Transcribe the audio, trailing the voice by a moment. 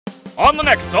on the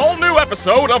next all-new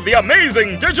episode of the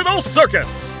amazing digital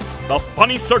Circus. The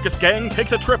funny circus gang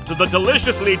takes a trip to the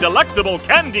deliciously delectable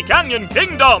Candy Canyon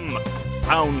Kingdom.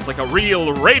 Sounds like a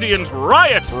real radiant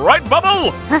riot, right,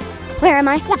 Bubble? Huh? Where am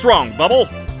I? What's wrong, Bubble?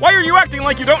 Why are you acting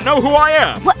like you don't know who I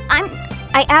am? What?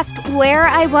 I asked where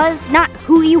I was, not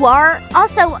who you are.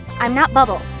 Also, I'm not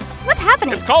Bubble. What's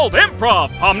happening? It's called improv,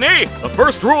 Pomni. The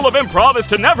first rule of improv is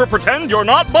to never pretend you're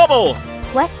not Bubble.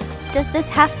 What does this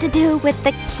have to do with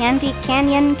the Candy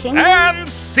Canyon Kingdom? And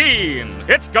scene!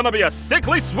 It's gonna be a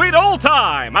sickly sweet old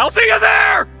time! I'll see you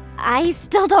there! I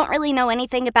still don't really know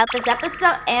anything about this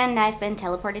episode, and I've been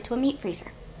teleported to a meat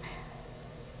freezer.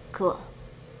 Cool.